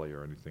or dolly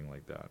or anything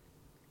like that.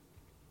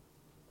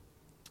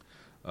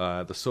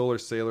 The Solar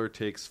Sailor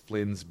takes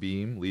Flynn's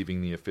beam,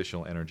 leaving the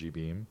official energy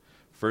beam.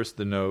 First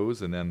the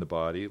nose and then the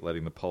body,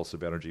 letting the pulse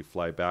of energy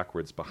fly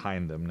backwards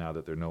behind them now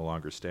that they're no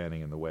longer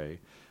standing in the way.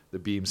 The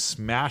beam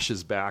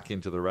smashes back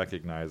into the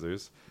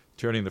recognizers,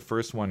 turning the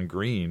first one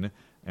green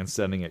and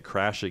sending it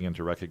crashing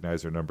into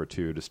recognizer number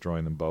 2,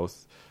 destroying them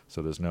both.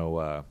 So there's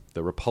no...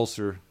 the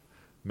repulsor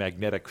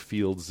magnetic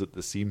fields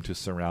that seem to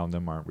surround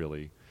them aren't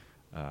really...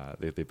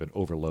 they've been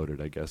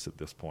overloaded, I guess, at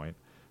this point.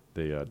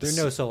 They're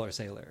no Solar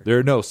Sailor.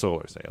 They're no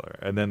Solar Sailor.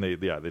 And then they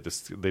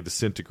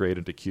disintegrate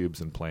into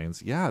cubes and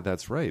planes. Yeah,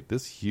 that's right.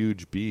 This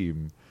huge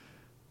beam,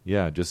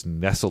 just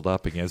nestled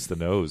up against the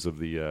nose of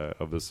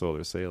the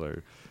Solar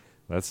Sailor.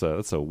 That's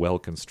a well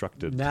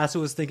constructed. NASA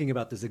was thinking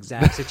about this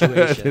exact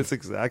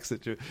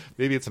situation.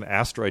 Maybe it's an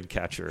asteroid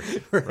catcher,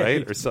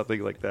 right, or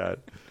something like that.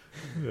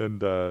 And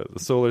the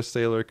Solar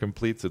Sailor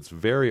completes its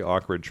very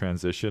awkward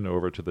transition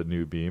over to the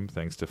new beam,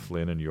 thanks to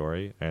Flynn and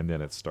Yori, and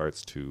then it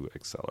starts to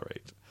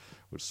accelerate,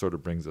 which sort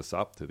of brings us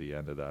up to the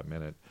end of that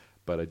minute.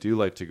 But I do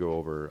like to go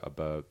over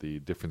about the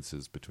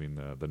differences between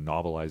the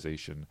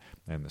novelization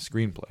and the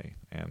screenplay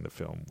and the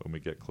film when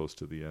we get close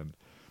to the end.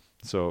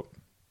 So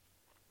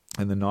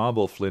in the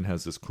novel, Flynn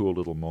has this cool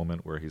little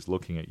moment where he's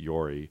looking at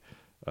Yori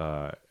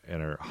and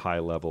her high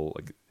level,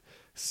 like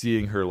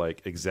seeing her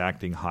like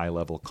exacting high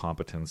level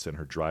competence and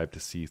her drive to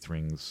see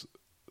things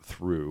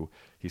through.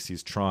 He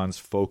sees Tron's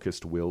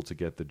focused will to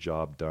get the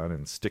job done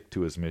and stick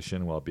to his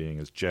mission while being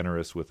as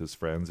generous with his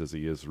friends as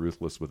he is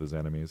ruthless with his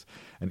enemies.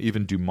 And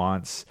even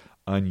Dumont's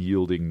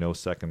unyielding, no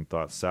second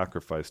thought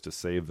sacrifice to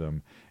save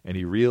them. And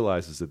he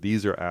realizes that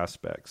these are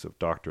aspects of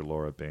Dr.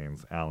 Laura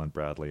Baines, Alan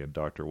Bradley, and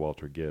Dr.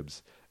 Walter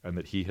Gibbs, and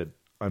that he had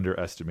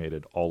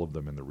underestimated all of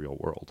them in the real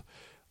world.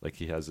 Like,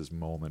 he has this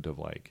moment of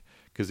like,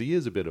 because he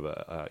is a bit of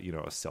a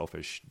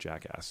selfish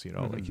jackass,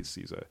 like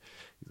he's a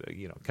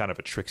kind of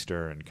a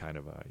trickster and kind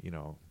of a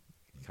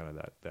kind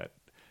of that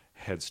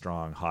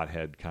headstrong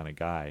hothead kind of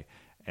guy.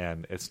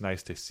 And it's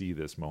nice to see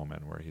this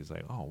moment where he's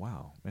like, oh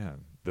wow,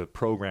 man, the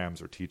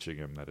programs are teaching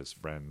him that his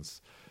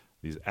friends,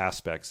 these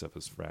aspects of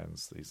his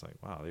friends, he's like,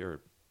 wow, they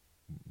are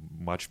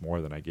much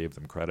more than I gave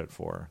them credit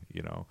for,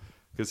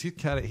 because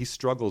he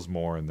struggles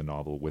more in the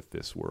novel with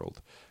this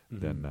world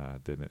than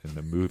in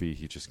the movie.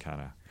 He just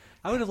kind of.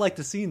 I would have liked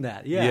to seen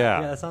that.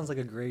 Yeah, that sounds like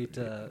a great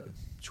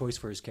choice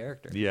for his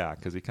character. Yeah,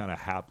 because he kind of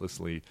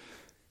haplessly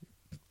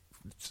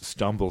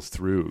stumbles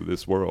through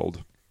this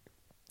world,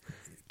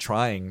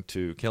 trying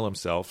to kill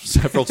himself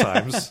several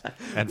times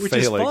and which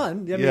failing. is fun.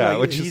 I mean, yeah, like,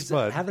 which he's is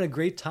fun. having a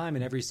great time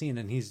in every scene,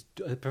 and his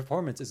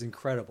performance is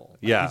incredible.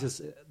 Like, Yeah. he's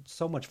just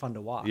so much fun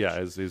to watch. Yeah,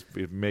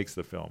 it makes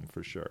the film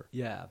for sure.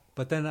 Yeah,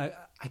 but then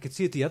I could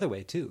see it the other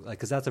way too, like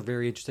because that's a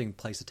very interesting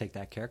place to take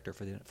that character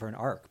for an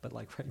arc. But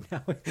like right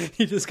now,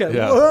 he just kind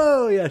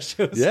of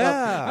shows Yeah.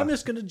 up. I'm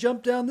just gonna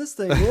jump down this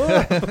thing.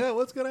 Whoa.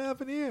 What's going to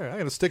happen here? I'm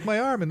going to stick my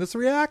arm in this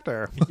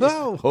reactor.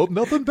 Oh, hope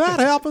nothing bad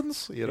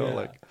happens.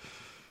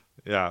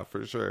 Yeah,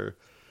 for sure.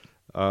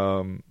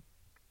 And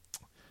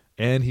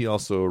he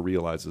also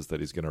realizes that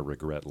he's going to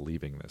regret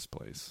leaving this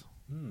place,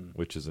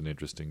 which is an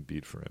interesting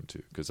beat for him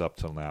too. Because up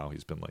till now,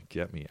 he's been like,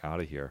 "Get me out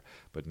of here,"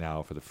 but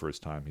now for the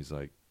first time, he's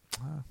like,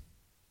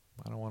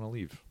 "I don't want to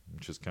leave,"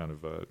 which is kind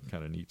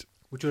of neat.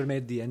 Which would have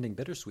made the ending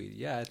bittersweet.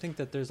 Yeah, I think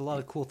that there's a lot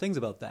of cool things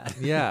about that.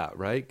 Yeah,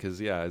 right?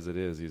 Because, as it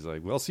is, he's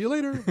like, well, see you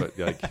later. But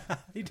like,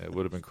 it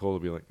would have been cool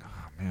to be like,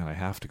 oh, man, I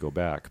have to go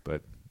back,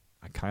 but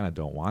I kind of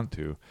don't want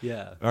to.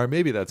 Yeah. Or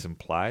maybe that's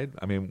implied.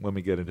 I mean, when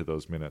we get into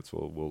those minutes,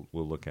 we'll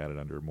look at it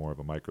under more of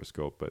a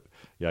microscope. But,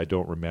 yeah, I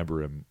don't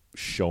remember him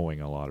showing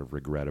a lot of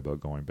regret about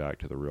going back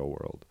to the real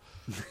world.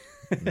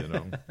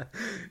 Kind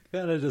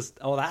of just,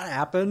 that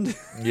happened.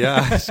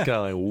 Yeah, it's kind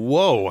of like,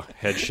 whoa,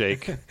 head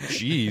shake.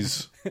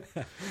 Jeez.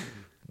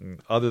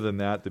 Other than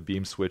that, the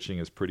beam switching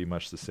is pretty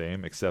much the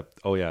same, except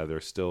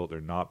they're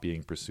not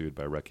being pursued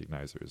by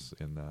recognizers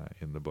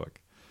in the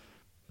book.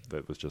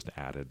 That was just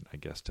added, I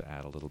guess, to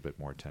add a little bit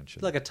more tension.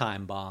 It's like a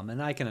time bomb,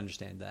 and I can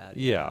understand that.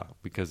 Yeah,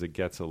 because it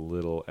gets a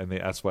little, and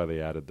that's why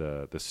they added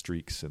the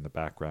streaks in the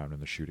background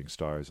and the shooting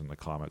stars and the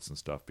comets and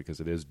stuff, because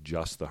it is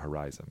just the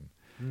horizon,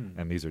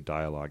 and these are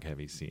dialogue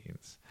heavy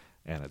scenes,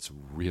 and it's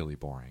really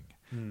boring.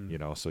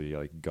 So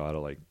you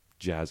gotta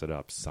jazz it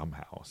up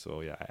somehow.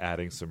 So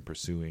adding some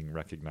pursuing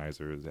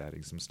recognizers,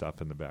 adding some stuff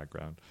in the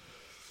background.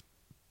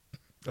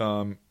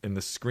 In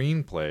the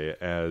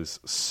screenplay, as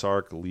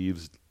Sark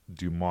leaves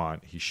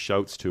Dumont, he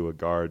shouts to a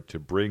guard to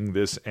bring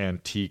this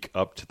antique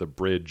up to the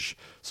bridge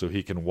so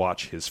he can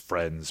watch his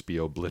friends be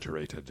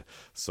obliterated.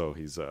 So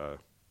he's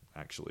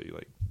actually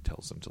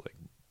tells them to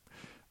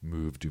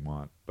move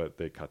Dumont, but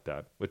they cut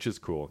that, which is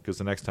cool because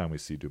the next time we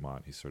see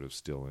Dumont, he's sort of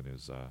still in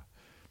his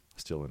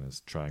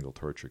triangle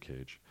torture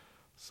cage.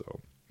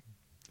 So,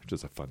 which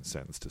is a fun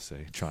sentence to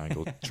say,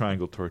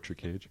 triangle torture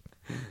cage.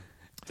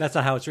 That's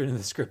not how it's written in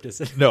the script,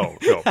 is it? No,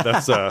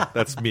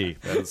 that's me.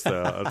 That's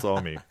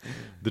all me.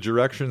 The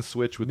direction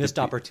switch with missed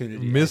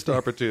opportunity. Missed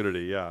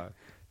opportunity. Yeah,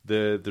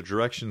 the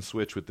direction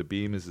switch with the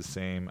beam is the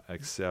same,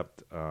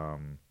 except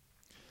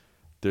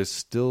there's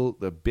still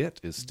the bit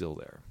is still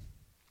there.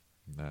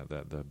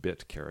 The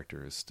bit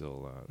character is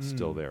still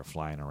there,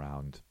 flying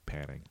around,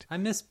 panicked. I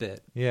miss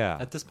Bit. Yeah.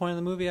 At this point in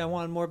the movie, I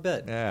wanted more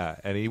Bit. Yeah,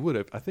 and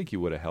I think he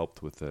would have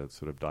helped with the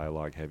sort of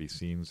dialogue heavy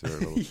scenes.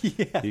 He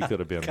could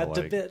have been cut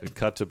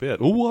to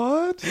bit.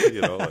 What?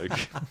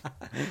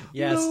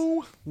 Yes.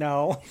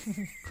 No.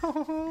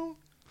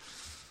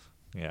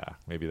 Yeah,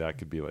 maybe that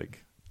could be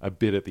a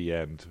bit at the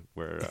end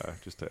where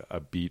just a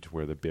beat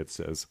where the bit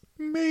says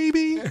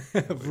maybe.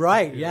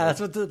 Right. Yeah, that's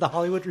what the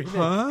Hollywood remake.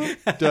 Huh?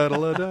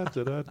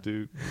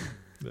 Da-da-da-da-da-do.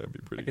 That'd be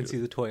pretty. I can good. see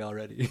the toy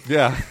already.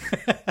 Yeah.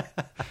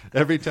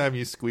 Every time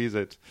you squeeze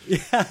it,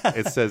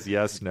 it says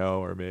yes,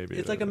 no, or maybe.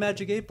 It's like a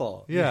magic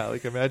 8-ball. Yeah,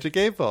 like a magic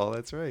 8-ball.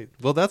 That's right.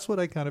 Well, that's what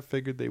I kind of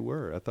figured they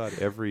were. I thought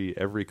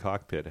every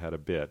cockpit had a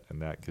bit,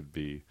 and that could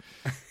be.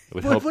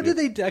 What did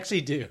they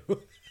actually do?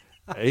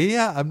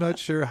 Yeah, I'm not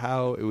sure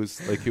how it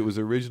was. It was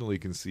originally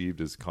conceived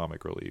as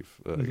comic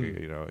relief,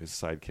 his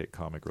sidekick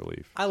comic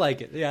relief. I like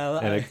it. Yeah,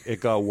 and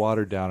it got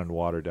watered down. It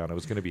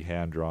was going to be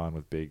hand drawn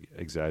with big,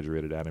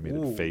 exaggerated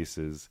animated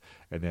faces,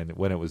 and then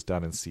when it was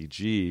done in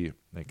CG,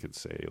 they could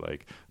say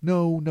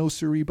no,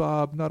 siree,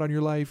 Bob, not on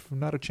your life,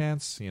 not a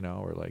chance,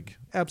 or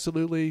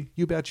absolutely,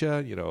 you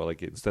betcha,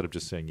 instead of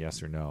just saying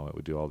yes or no, it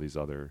would do all these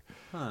other,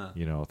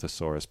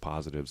 thesaurus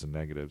positives and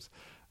negatives.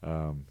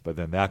 But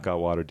then that got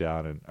watered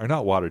down, or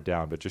not watered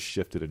down, but just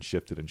shifted and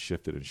shifted and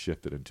shifted and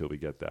shifted until we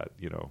get that,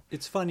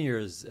 It's funnier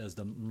as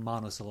the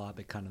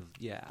monosyllabic kind of,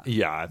 yeah.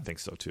 Yeah, I think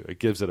so too. It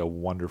gives it a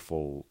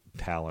wonderful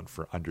talent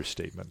for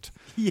understatement.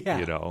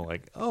 Yeah.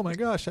 Oh my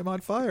gosh, I'm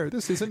on fire.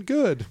 This isn't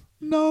good.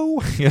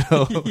 No. Yeah.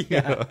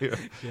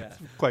 It's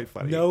quite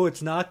funny. No,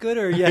 it's not good,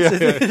 or yes,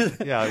 it is.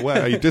 Yeah. What,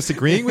 are you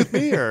disagreeing with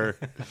me, or?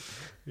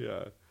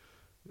 Yeah.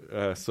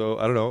 So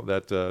I don't know.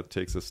 That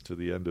takes us to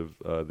the end of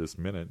this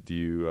minute. Do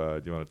you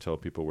want to tell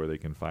people where they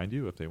can find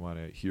you if they want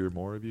to hear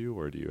more of you,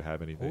 or do you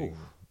have anything?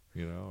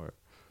 Or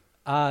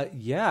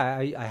yeah,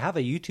 I have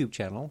a YouTube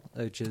channel,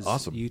 which is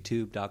awesome.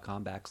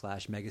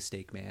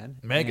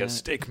 youtube.com/MegaSteakMan.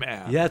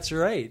 MegaSteakMan. Yeah, that's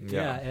right.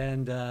 Yeah.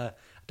 And I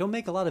don't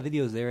make a lot of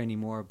videos there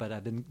anymore, but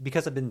I've been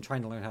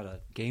trying to learn how to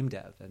game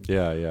dev. And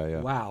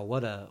yeah. Wow,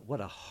 what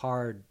a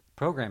hard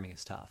programming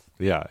is tough.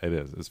 Yeah, it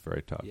is. It's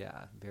very tough.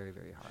 Yeah, very,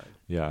 very hard.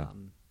 Yeah.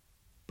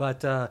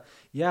 But I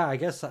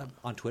guess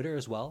on Twitter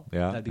as well.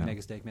 Yeah, that'd be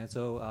MegaSteakMan.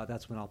 So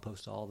that's when I'll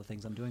post all the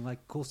things I'm doing,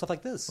 like cool stuff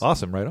like this.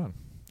 Awesome. Right on.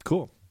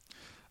 Cool.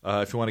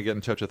 If you want to get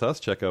in touch with us,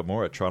 check out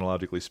more at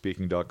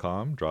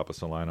chronologicallyspeaking.com. Drop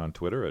us a line on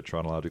Twitter at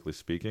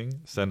chronologicallyspeaking.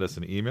 Send us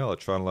an email at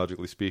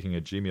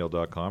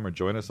chronologicallyspeaking@gmail.com, or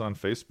join us on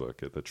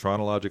Facebook at the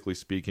Chronologically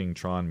Speaking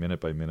Tron Minute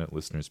by Minute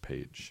listeners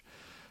page.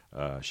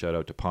 Shout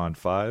out to Pond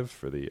 5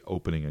 for the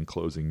opening and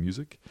closing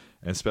music.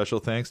 And special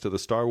thanks to the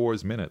Star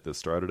Wars Minute that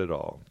started it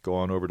all. Go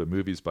on over to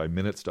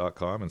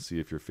moviesbyminutes.com and see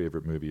if your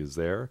favorite movie is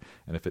there.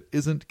 And if it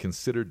isn't,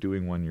 consider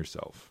doing one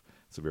yourself.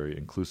 It's a very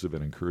inclusive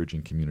and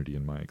encouraging community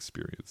in my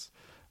experience.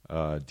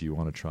 Do you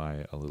want to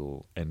try a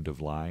little end of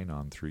line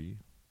on 3?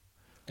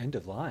 End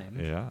of line?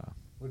 Yeah.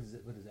 What is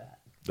it? What is that?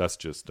 That's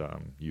just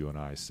you and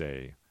I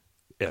say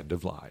end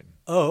of line.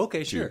 Oh,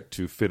 okay, sure.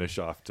 To finish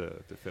off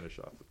the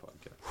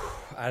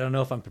podcast. I don't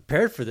know if I'm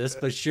prepared for this,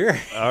 but sure.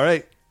 All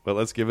right. Well,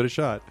 let's give it a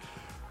shot.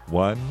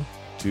 1,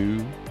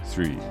 2,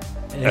 3.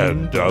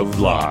 End of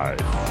line.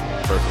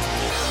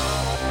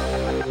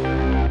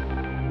 Perfect.